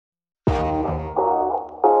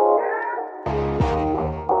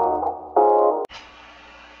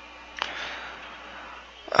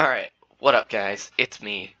guys? It's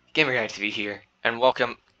me, GamerGuyTV here, and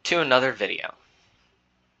welcome to another video.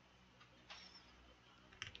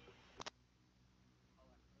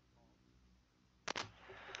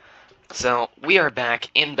 So, we are back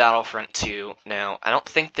in Battlefront 2 now. I don't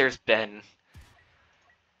think there's been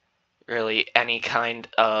really any kind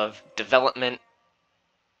of development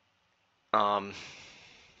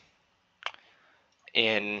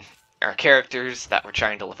in our characters that we're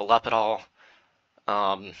trying to level up at all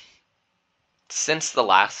since the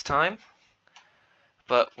last time.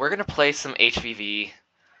 But we're going to play some HVV,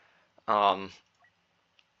 and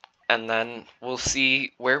then we'll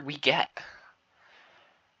see where we get.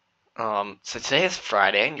 So today is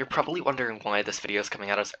Friday, and you're probably wondering why this video is coming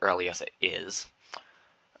out as early as it is.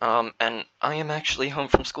 And I am actually home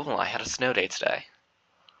from school. I had a snow day today.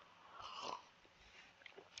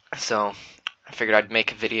 So, I figured I'd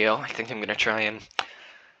make a video. I think I'm going to try and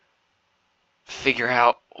figure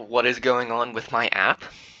out what is going on with my app.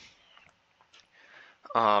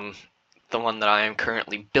 The one that I am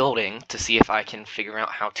currently building, to see if I can figure out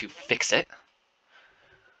how to fix it.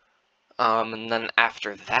 And then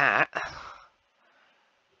after that,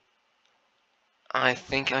 I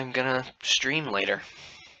think I'm gonna stream later.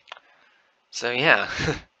 So yeah.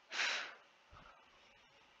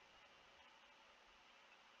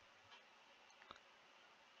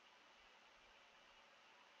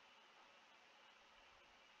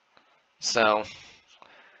 So,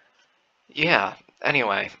 yeah,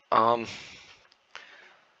 anyway, I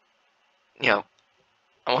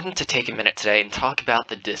wanted to take a minute today and talk about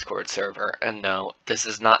the Discord server, and no, this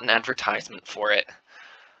is not an advertisement for it,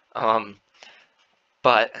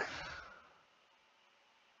 but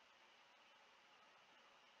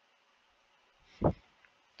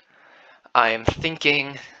I am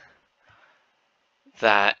thinking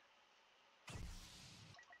that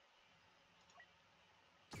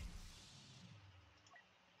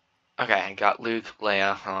okay, I got Luke,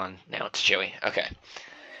 Leia, Han, now it's Chewie, okay.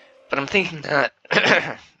 But I'm thinking that,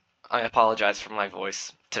 I apologize for my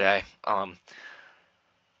voice today, but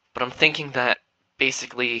I'm thinking that,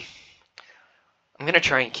 basically, I'm gonna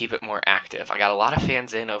try and keep it more active. I got a lot of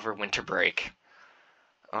fans in over winter break,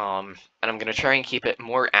 and I'm gonna try and keep it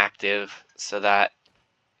more active so that,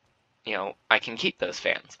 I can keep those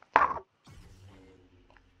fans.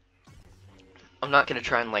 I'm not gonna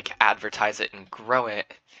try and, advertise it and grow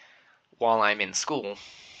it while I'm in school,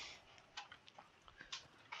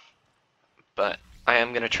 but I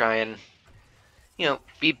am going to try and,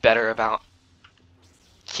 be better about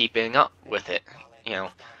keeping up with it.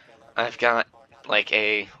 I've got,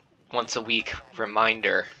 a once-a-week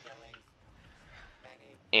reminder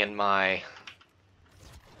in my...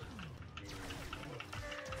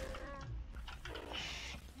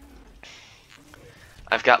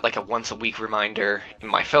 I've got, a once-a-week reminder in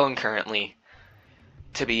my phone currently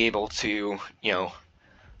to be able to,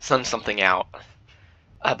 send something out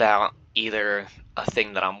about either a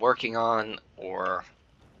thing that I'm working on, or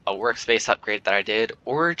a workspace upgrade that I did,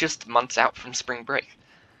 or just months out from spring break.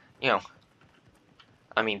 I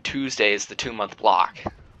mean, Tuesday is the 2-month block,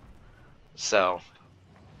 so...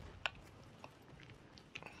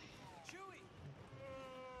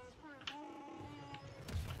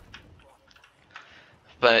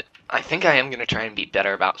 But I think I am going to try and be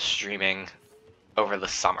better about streaming over the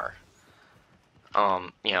summer.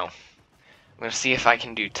 I'm going to see if I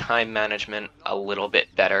can do time management a little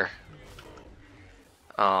bit better.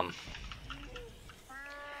 It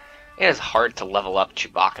is hard to level up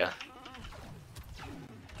Chewbacca.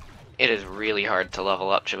 It is really hard to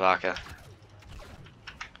level up Chewbacca.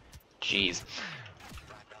 Jeez.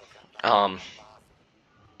 But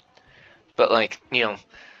I'm going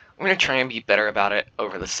to try and be better about it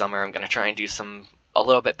over the summer. I'm going to try and do a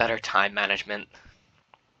little bit better time management.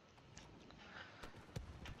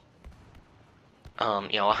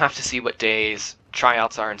 I'll have to see what days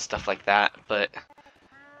tryouts are and stuff like that, but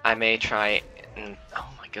I may try and... Oh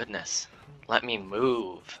my goodness. Let me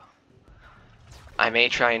move. I may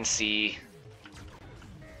try and see,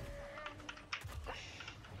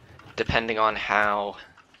 depending on how,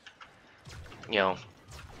 my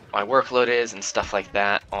workload is and stuff like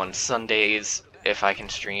that, on Sundays, if I can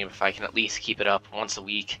stream, if I can at least keep it up once a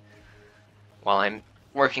week while I'm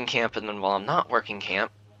working camp, and then while I'm not working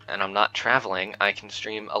camp, and I'm not traveling, I can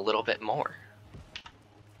stream a little bit more.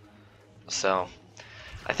 So,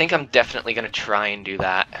 I think I'm definitely going to try and do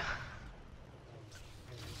that.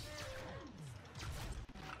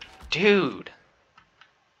 Dude!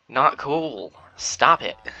 Not cool. Stop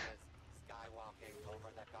it.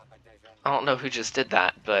 I don't know who just did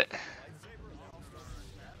that, but...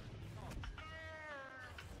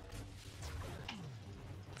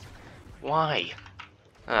 Why?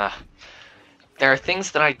 There are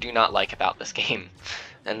things that I do not like about this game,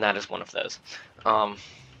 and that is one of those.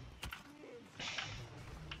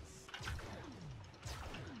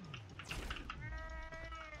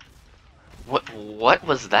 What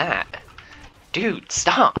was that? Dude,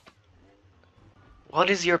 stop! What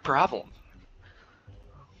is your problem?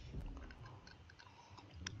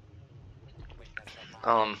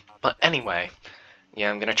 But anyway, yeah,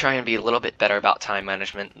 I'm gonna try and be a little bit better about time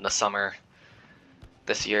management in the summer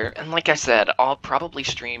this year, and like I said, I'll probably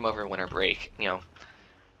stream over winter break, you know.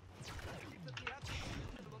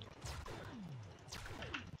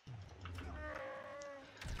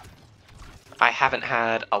 I haven't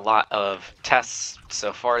had a lot of tests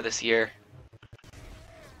so far this year.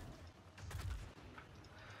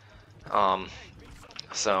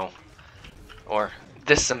 Or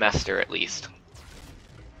this semester at least.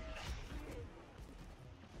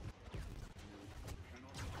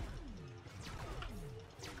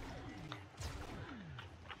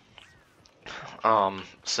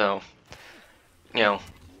 So, you know,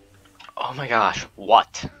 oh my gosh,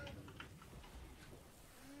 what?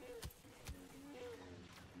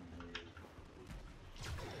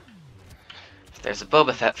 There's a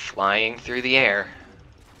Boba Fett flying through the air.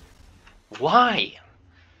 Why?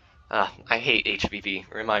 I hate HBV.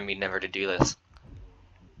 Remind me never to do this.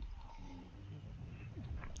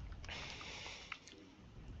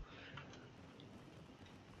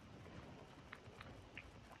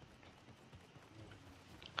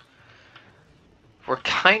 We're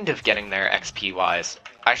kind of getting there XP-wise.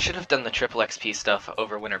 I should have done the triple XP stuff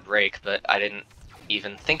over winter break, but I didn't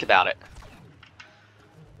even think about it.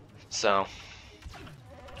 So...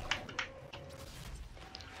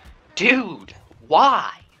 Dude!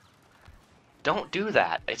 Why? Don't do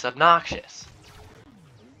that. It's obnoxious.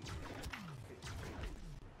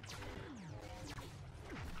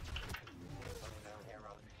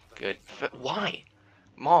 Good. Why?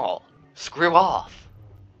 Maul, screw off.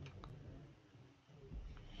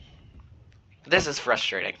 This is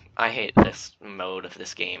frustrating. I hate this mode of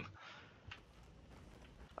this game.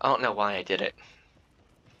 I don't know why I did it.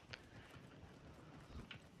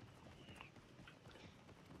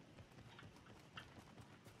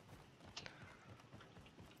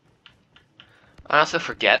 I also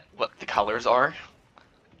forget what the colors are.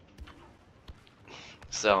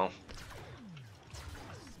 So...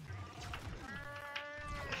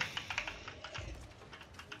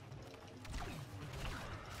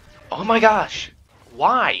 Oh my gosh!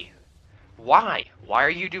 Why? Why? Why are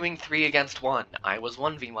you doing 3 against 1? I was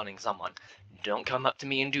 1v1ing someone. Don't come up to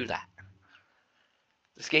me and do that.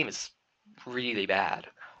 This game is really bad.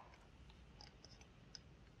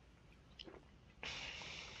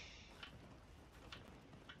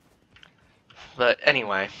 But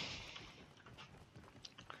anyway...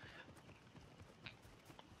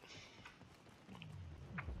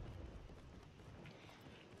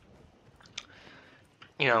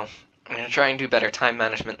 You know, I'm going to try and do better time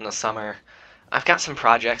management in the summer. I've got some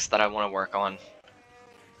projects that I want to work on.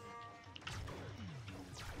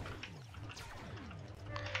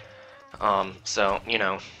 So, you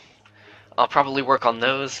know, I'll probably work on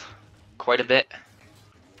those quite a bit.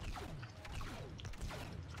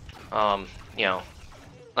 You know,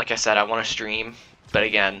 like I said, I want to stream, but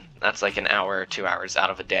again, that's like an hour or 2 hours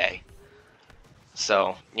out of a day.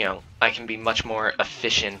 So, you know, I can be much more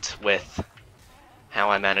efficient with how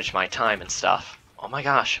I manage my time and stuff. Oh my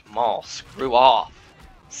gosh, Maul, screw off.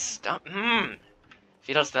 Stop. If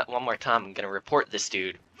he does that one more time, I'm gonna report this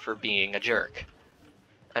dude for being a jerk.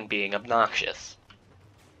 And being obnoxious.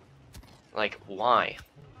 Like, why?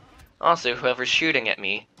 Also, whoever's shooting at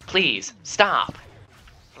me, please, stop!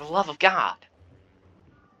 For the love of God!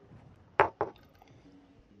 I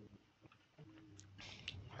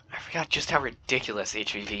forgot just how ridiculous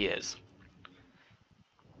HVV is.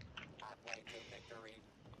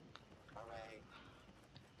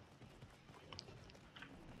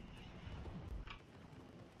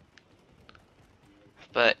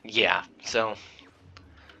 But, yeah, so...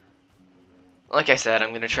 Like I said,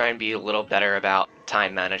 I'm going to try and be a little better about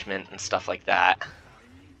time management and stuff like that.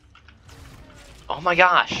 Oh my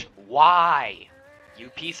gosh! Why? You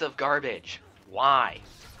piece of garbage. Why?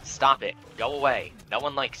 Stop it. Go away. No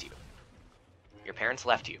one likes you. Your parents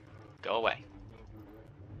left you. Go away.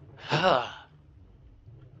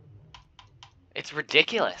 It's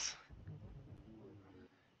ridiculous.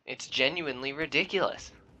 It's genuinely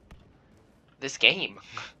ridiculous. This game.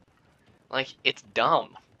 Like, it's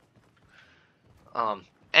dumb.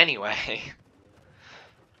 Anyway.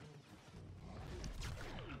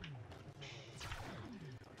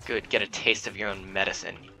 Good, get a taste of your own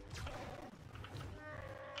medicine.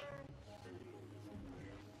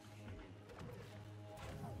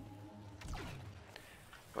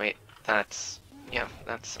 yeah,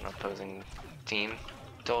 that's an opposing team.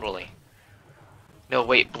 Totally. No,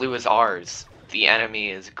 wait, blue is ours. The enemy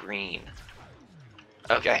is green.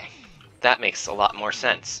 Okay, that makes a lot more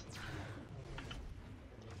sense.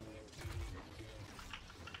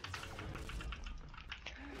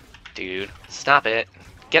 Dude, stop it.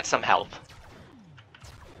 Get some help.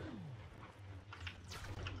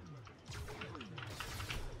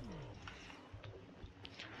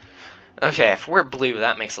 Okay, if we're blue,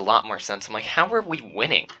 that makes a lot more sense. I'm like, how are we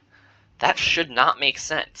winning? That should not make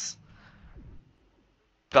sense.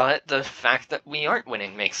 But the fact that we aren't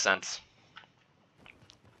winning makes sense.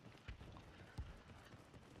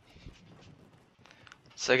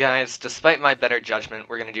 So guys, despite my better judgment,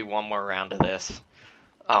 we're gonna do one more round of this.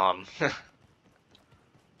 I'm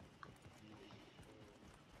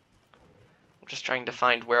just trying to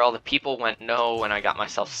find where all the people went no, and I got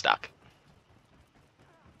myself stuck.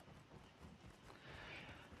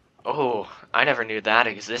 Oh, I never knew that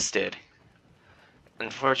existed.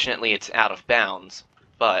 Unfortunately, it's out of bounds,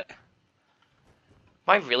 but...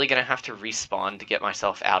 Am I really gonna have to respawn to get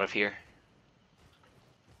myself out of here?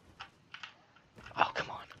 Oh,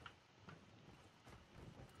 come on.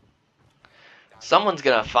 Someone's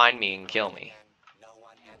gonna find me and kill me.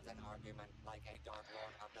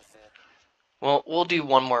 Well, we'll do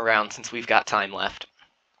one more round since we've got time left.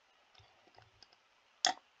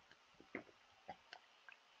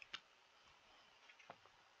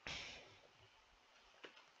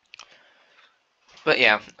 But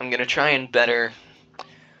yeah, I'm gonna try and better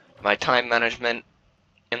my time management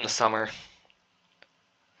in the summer.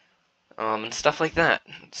 And stuff like that.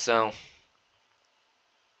 So...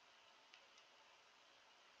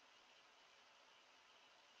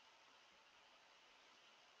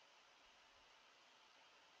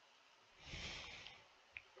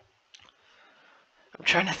 I'm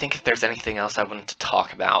trying to think if there's anything else I wanted to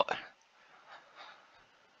talk about.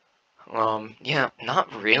 Yeah,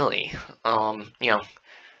 not really. You know,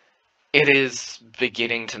 it is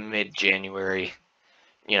beginning to mid-January.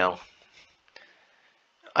 You know,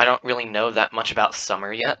 I don't really know that much about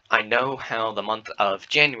summer yet. I know how the month of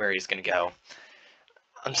January is going to go.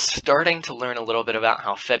 I'm starting to learn a little bit about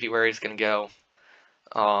how February is going to go.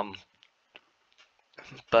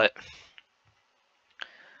 But,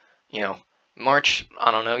 you know, March,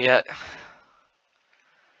 I don't know yet.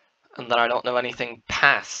 And then I don't know anything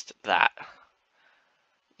past that.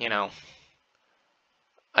 You know,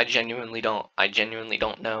 I genuinely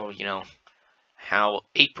don't know, you know, how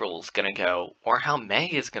April's gonna go, or how May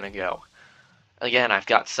is gonna go. Again, I've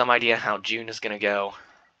got some idea how June is gonna go.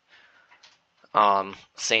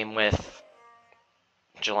 Same with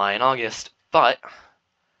July and August, but,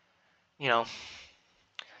 you know,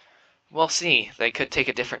 we'll see. They could take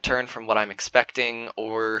a different turn from what I'm expecting,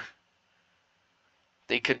 or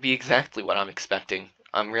they could be exactly what I'm expecting.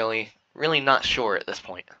 I'm really not sure at this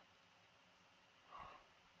point.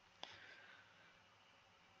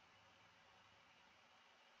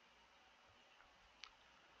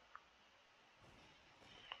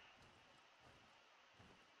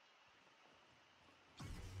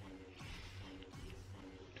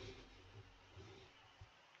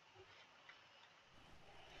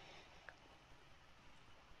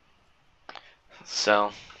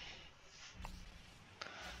 So,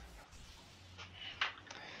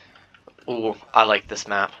 ooh, I like this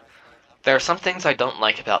map. There are some things I don't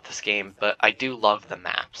like about this game, but I do love the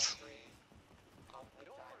maps.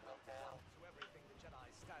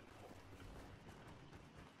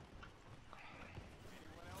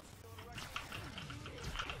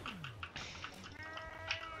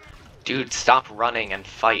 Dude, stop running and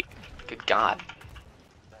fight. Good God.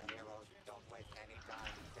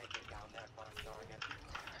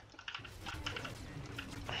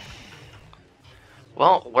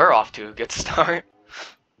 Well, we're off to a good start.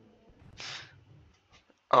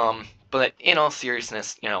 But in all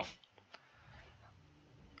seriousness, you know,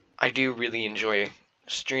 I do really enjoy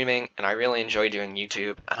streaming, and I really enjoy doing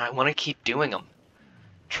YouTube, and I want to keep doing them.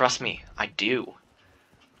 Trust me, I do.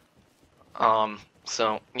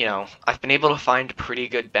 So, you know, I've been able to find a pretty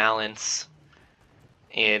good balance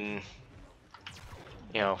in,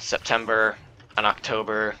 you know, September and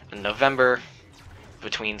October and November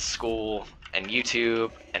between school and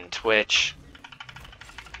YouTube and Twitch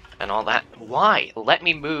and all that. Why? Let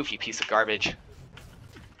me move, you piece of garbage.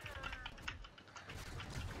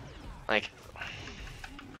 Like...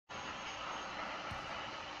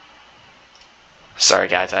 Sorry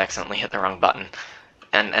guys, I accidentally hit the wrong button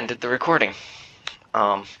and ended the recording.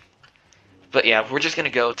 But yeah, we're just gonna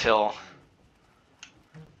go till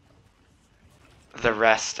the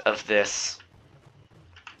rest of this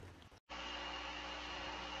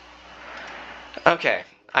Okay,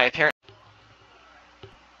 I apparently...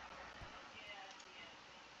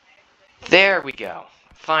 There we go.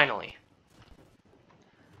 Finally.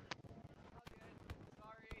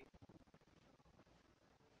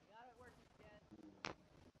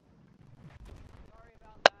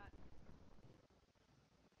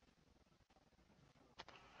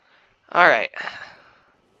 Alright.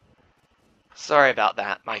 Sorry about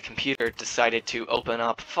that. My computer decided to open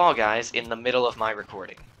up Fall Guys in the middle of my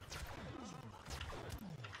recording.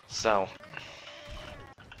 So...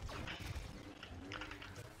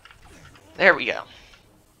 there we go.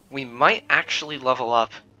 We might actually level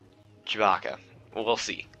up Chewbacca. We'll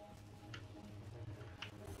see.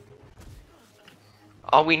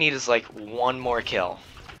 All we need is like one more kill.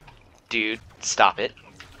 Dude, stop it.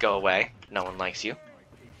 Go away. No one likes you.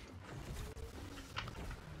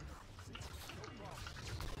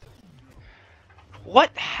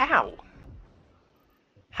 What? How?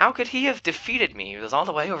 How could he have defeated me? He was all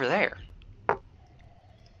the way over there.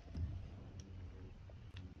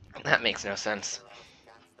 That makes no sense.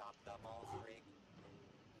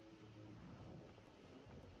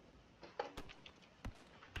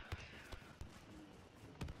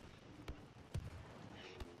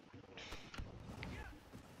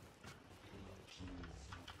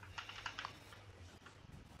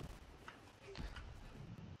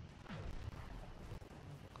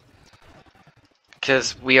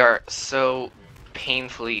 Because we are so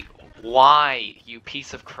painfully... Why, you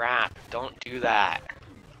piece of crap? Don't do that.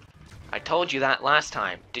 I told you that last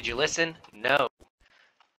time. Did you listen? No.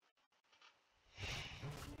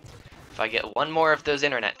 If I get one more of those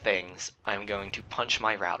internet things, I'm going to punch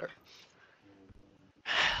my router.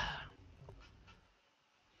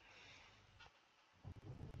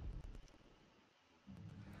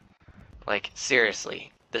 Like,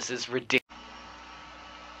 seriously, this is ridiculous.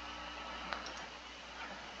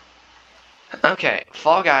 Okay,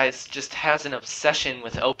 Fall Guys just has an obsession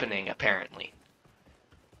with opening, apparently.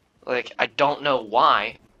 Like, I don't know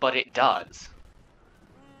why, but it does.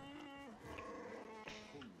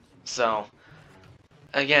 So,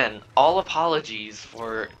 again, all apologies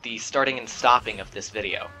for the starting and stopping of this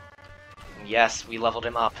video. Yes, we leveled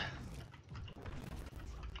him up.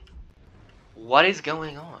 What is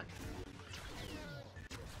going on?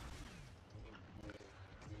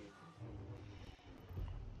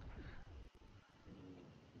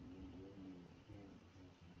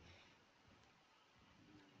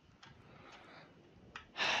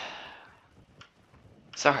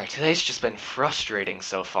 Sorry, today's just been frustrating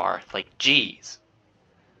so far. Like, geez.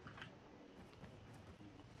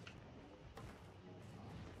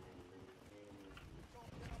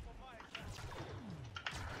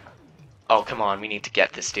 Oh, come on, we need to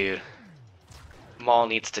get this dude. Maul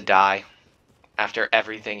needs to die. After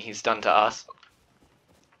everything he's done to us.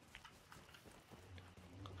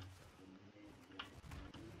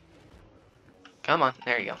 Come on,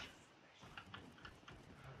 there you go.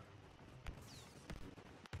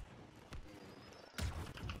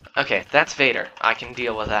 Okay, that's Vader. I can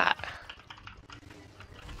deal with that.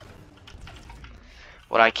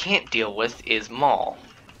 What I can't deal with is Maul.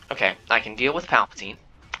 Okay, I can deal with Palpatine.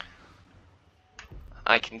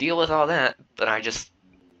 I can deal with all that, but I just...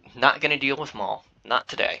 not gonna deal with Maul. Not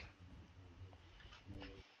today.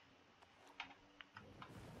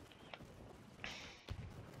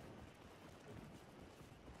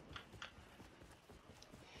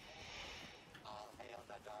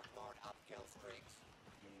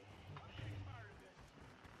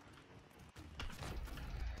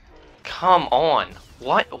 Come on.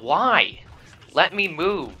 What? Why? Let me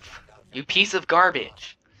move. You piece of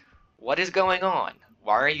garbage. What is going on?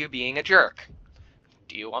 Why are you being a jerk?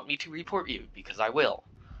 Do you want me to report you? Because I will.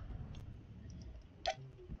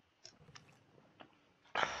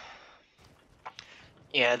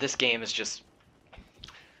 Yeah, this game is just...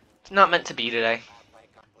 it's not meant to be today.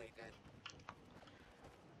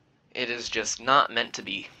 It is just not meant to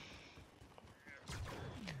be.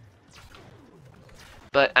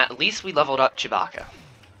 But at least we leveled up Chewbacca.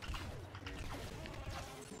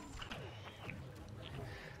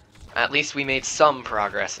 At least we made some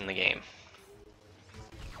progress in the game.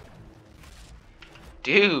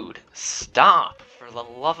 Dude, stop! For the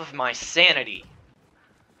love of my sanity!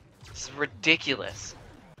 This is ridiculous.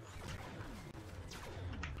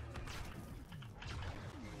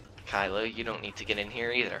 Kylo, you don't need to get in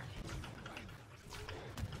here either.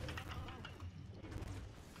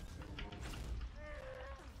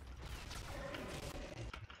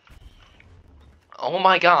 Oh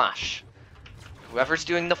my gosh! Whoever's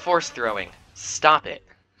doing the force throwing, stop it.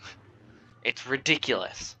 It's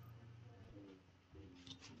ridiculous.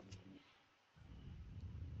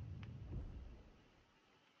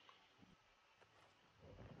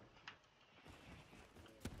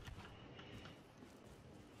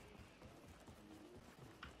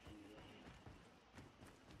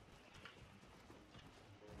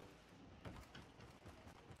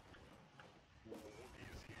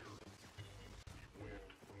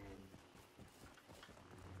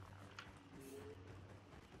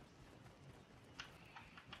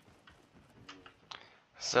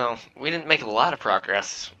 So, we didn't make a lot of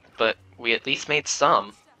progress, but we at least made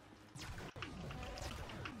some.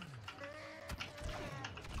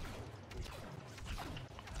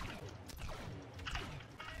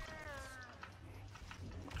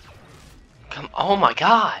 Oh my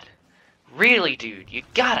god! Really, dude, you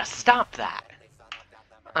gotta stop that!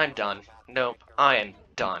 I'm done. Nope, I am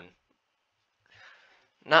done.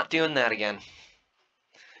 Not doing that again.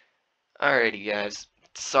 Alrighty, guys.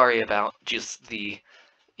 Sorry about just the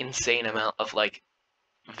insane amount of, like,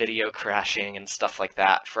 video crashing and stuff like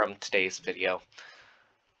that from today's video.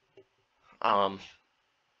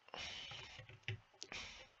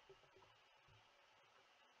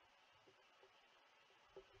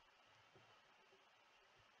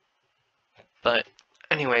 But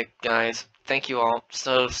anyway, guys, thank you all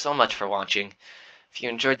so much for watching. If you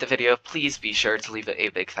enjoyed the video, please be sure to leave it a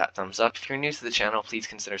big fat thumbs up. If you're new to the channel, please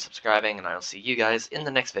consider subscribing, and I will see you guys in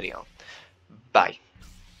the next video. Bye.